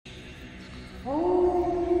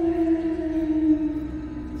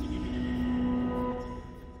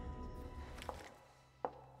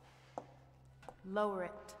Lower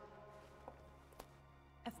it.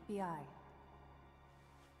 FBI.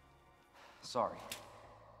 Sorry.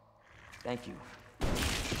 Thank you.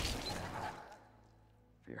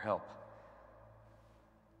 For your help.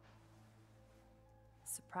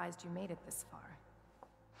 Surprised you made it this far.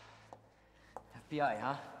 FBI,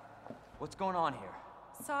 huh? What's going on here?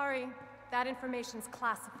 Sorry, that information's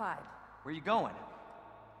classified. Where you going?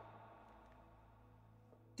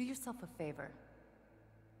 Do yourself a favor.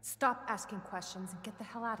 Stop asking questions and get the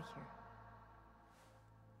hell out of here.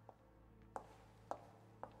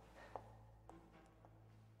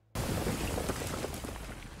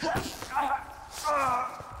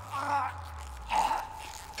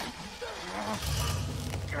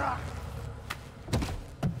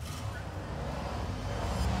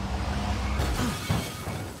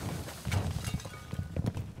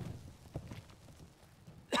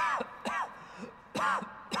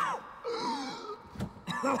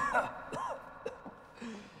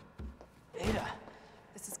 Ada.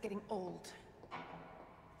 This is getting old.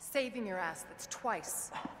 Saving your ass, that's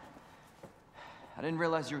twice. I didn't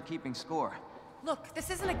realize you were keeping score. Look, this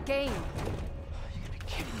isn't a game. You gotta be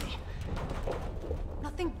kidding me.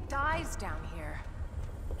 Nothing dies down here.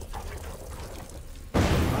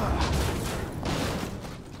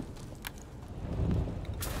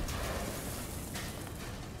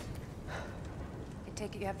 I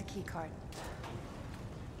take it you have the key card.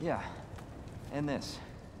 Yeah. And this.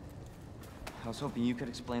 I was hoping you could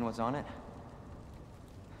explain what's on it.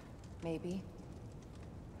 Maybe.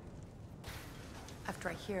 After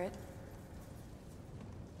I hear it.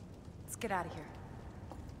 Let's get out of here.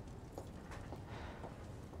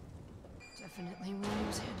 Definitely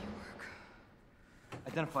William's handiwork.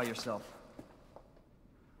 Identify yourself.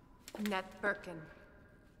 Annette Birkin.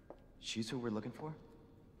 She's who we're looking for?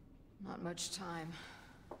 Not much time.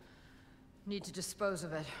 Need to dispose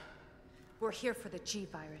of it. We're here for the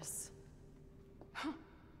G-Virus.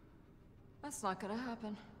 That's not gonna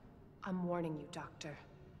happen. I'm warning you, Doctor.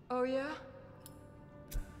 Oh yeah?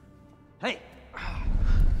 Hey!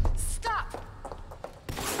 Stop!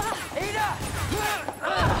 Ada!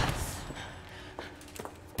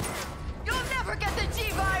 You'll never get the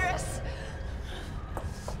G-Virus!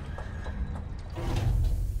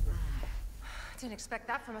 Didn't expect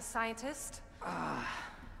that from a scientist.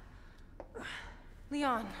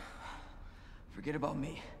 Leon. Forget about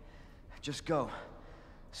me. Just go.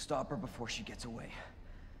 Stop her before she gets away.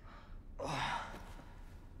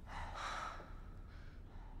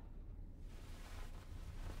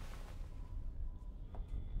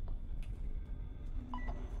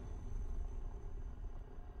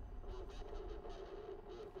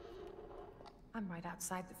 I'm right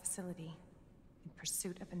outside the facility, in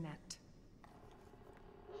pursuit of Annette.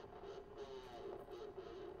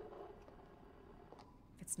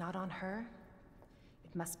 If it's not on her,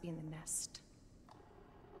 it must be in the nest.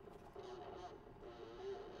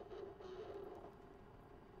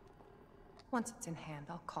 Once it's in hand,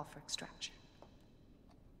 I'll call for extraction.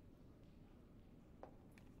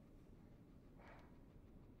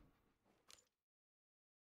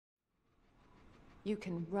 You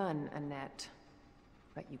can run, Annette,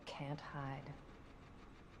 but you can't hide.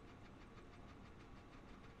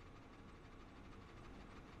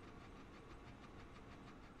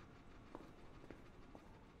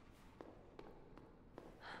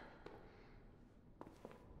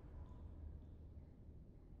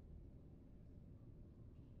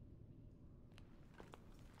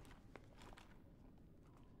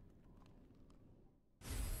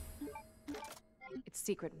 It's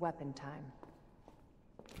secret weapon time.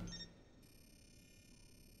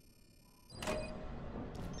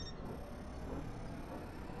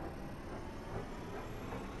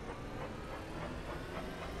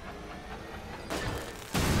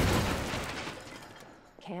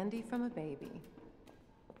 Candy from a baby.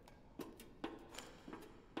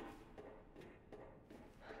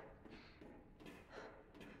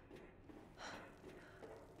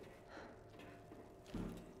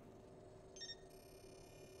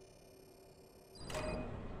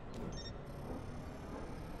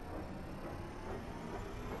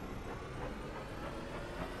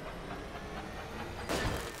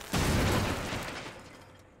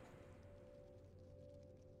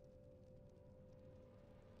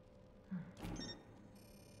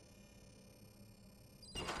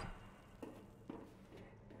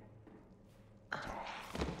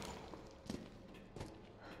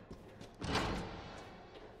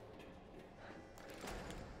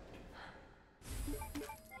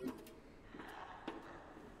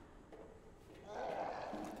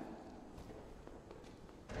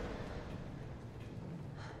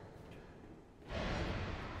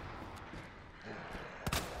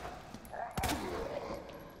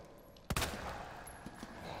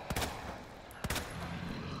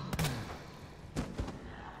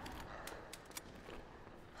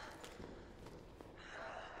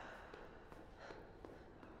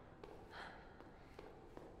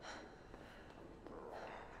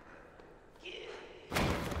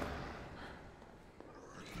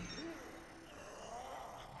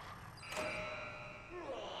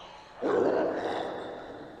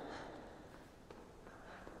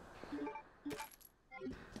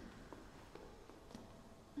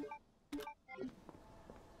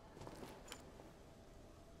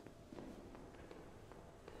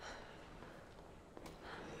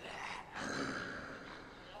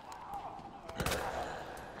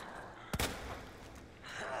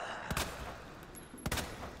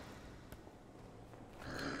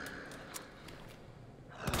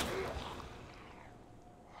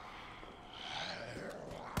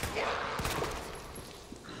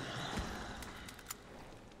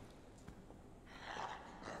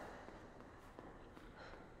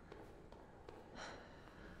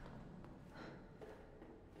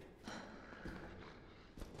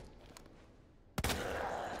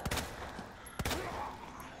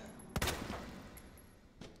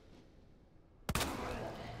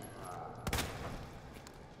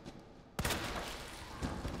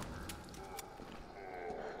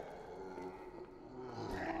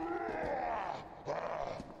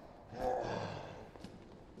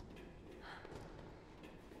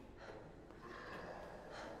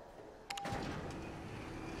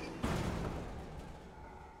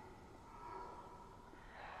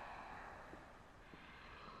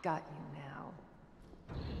 Got you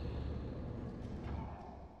now.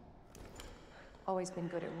 Always been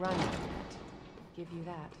good at running. Give you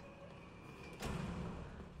that.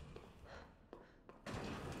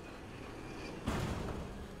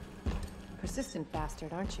 Persistent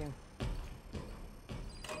bastard, aren't you?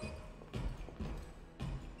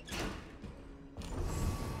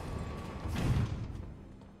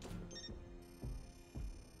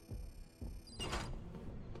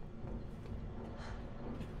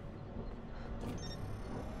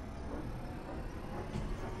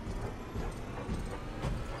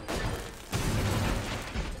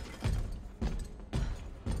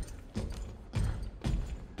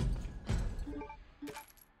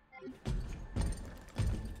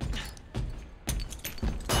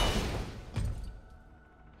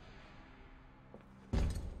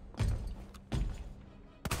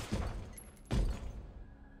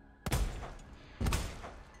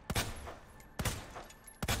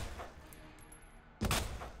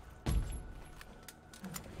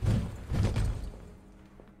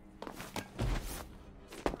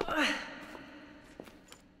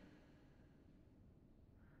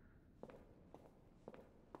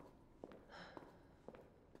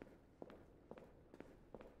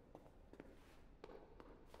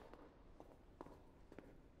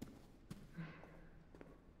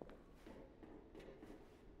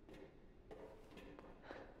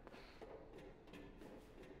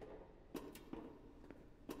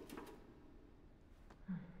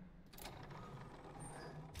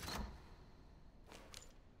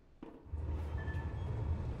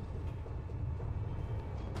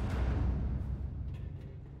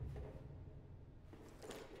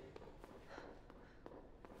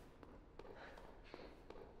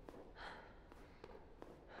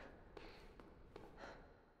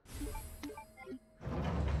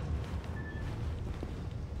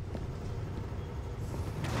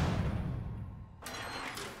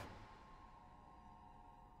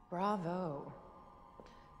 Bravo.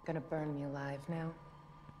 Gonna burn me alive now?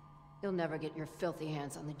 You'll never get your filthy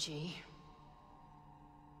hands on the G.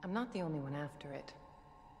 I'm not the only one after it.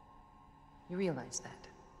 You realize that?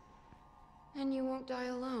 And you won't die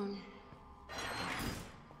alone.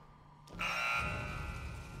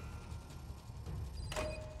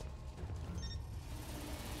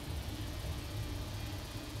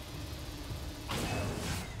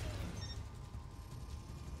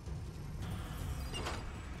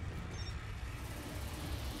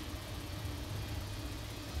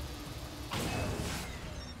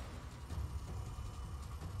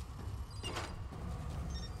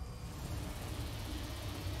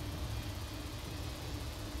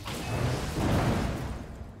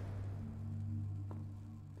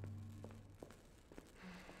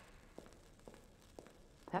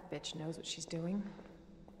 That bitch knows what she's doing.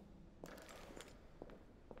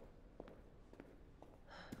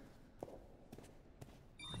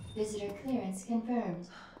 Visitor clearance confirmed.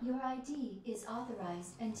 Your ID is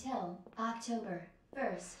authorized until October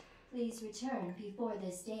 1st. Please return before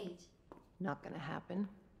this date. Not gonna happen.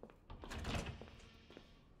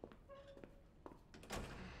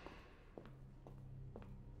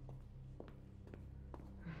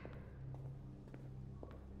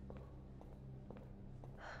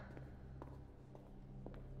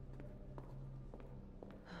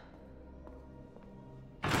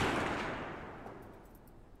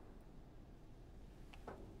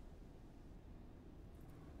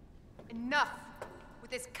 Enough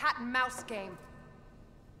with this cat and mouse game.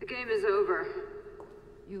 The game is over.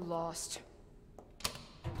 You lost.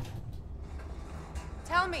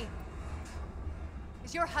 Tell me,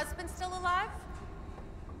 is your husband still alive?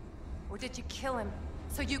 Or did you kill him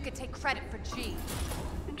so you could take credit for G?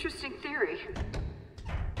 Interesting theory.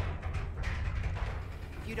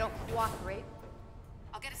 If you don't cooperate,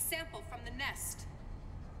 I'll get a sample from the nest.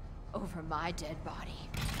 Over my dead body.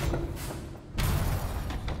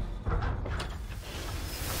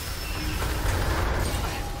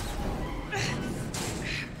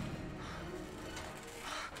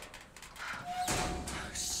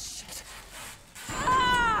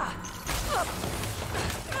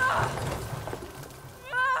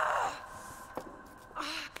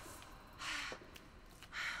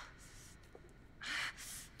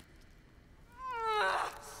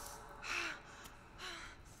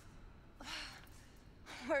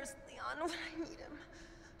 Where's Leon when I need him?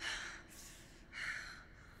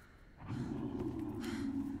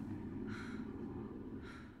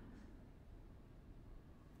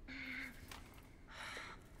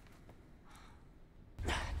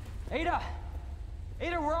 Ada!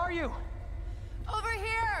 Ada, where are you? Over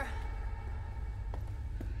here!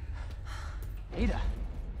 Ada!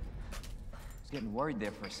 getting worried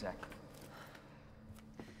there for a sec.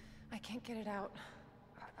 I can't get it out.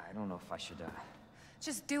 I don't know if I should,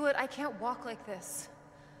 Just do it. I can't walk like this.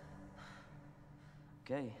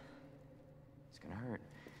 Okay. It's gonna hurt.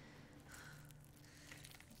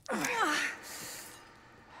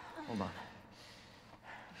 Hold on.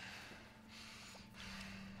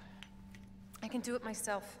 I can do it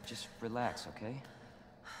myself. Just relax, okay?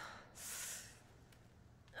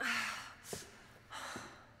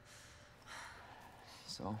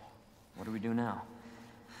 So, what do we do now?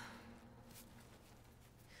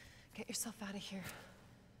 Get yourself out of here.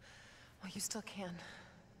 While you still can.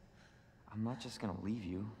 I'm not just gonna leave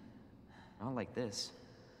you. Not like this.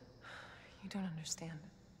 You don't understand.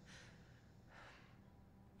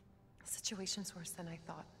 The situation's worse than I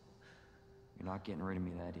thought. You're not getting rid of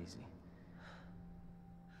me that easy.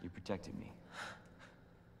 You protected me.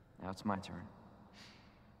 Now it's my turn.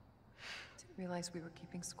 Didn't realize we were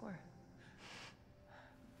keeping score.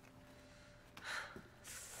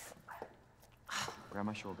 Grab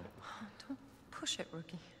my shoulder. Don't push it,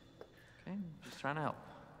 rookie. Okay, just trying to help.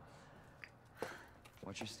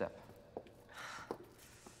 Watch your step.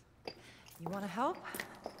 You want to help?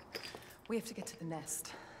 We have to get to the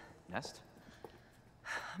nest. Nest?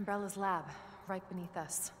 Umbrella's lab, right beneath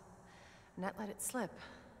us. Net let it slip.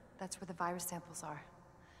 That's where the virus samples are.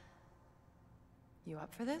 You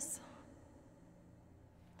up for this?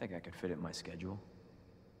 Think I could fit it in my schedule.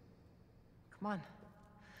 Come on.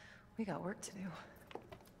 We got work to do.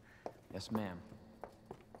 Yes, ma'am.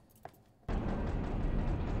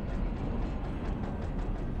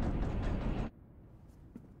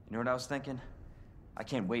 You know what I was thinking? I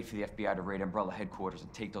can't wait for the FBI to raid Umbrella headquarters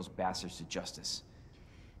and take those bastards to justice.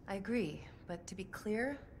 I agree, but to be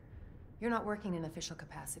clear, you're not working in official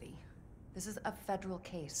capacity. This is a federal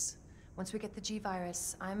case. Once we get the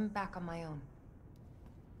G-Virus, I'm back on my own.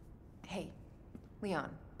 Hey, Leon.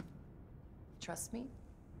 Trust me?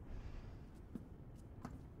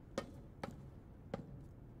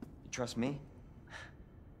 You trust me?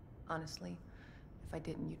 Honestly, if I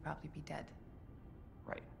didn't, you'd probably be dead.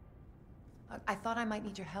 Right. I thought I might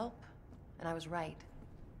need your help, and I was right.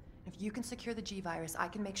 If you can secure the G-Virus, I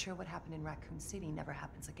can make sure what happened in Raccoon City never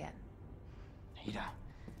happens again. Ada,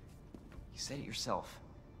 you said it yourself.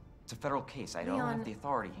 It's a federal case. I don't have the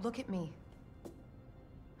authority. Look at me.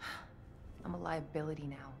 I'm a liability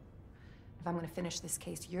now. If I'm gonna finish this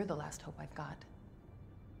case, you're the last hope I've got.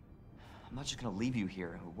 I'm not just gonna leave you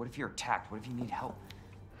here. What if you're attacked? What if you need help?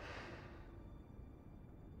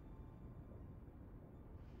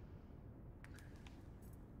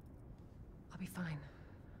 I'll be fine.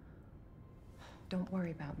 Don't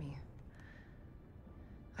worry about me.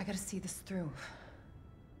 I gotta see this through.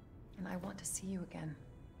 And I want to see you again.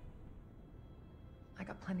 I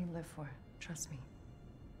got plenty to live for, trust me.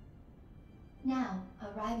 Now,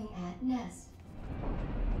 arriving at Nest.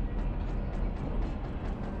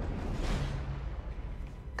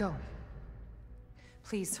 Go.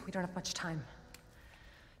 Please, we don't have much time.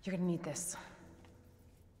 You're gonna need this.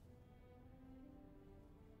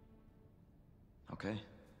 Okay.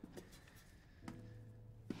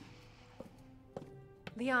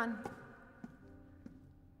 Leon.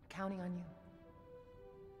 Counting on you.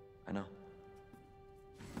 I know.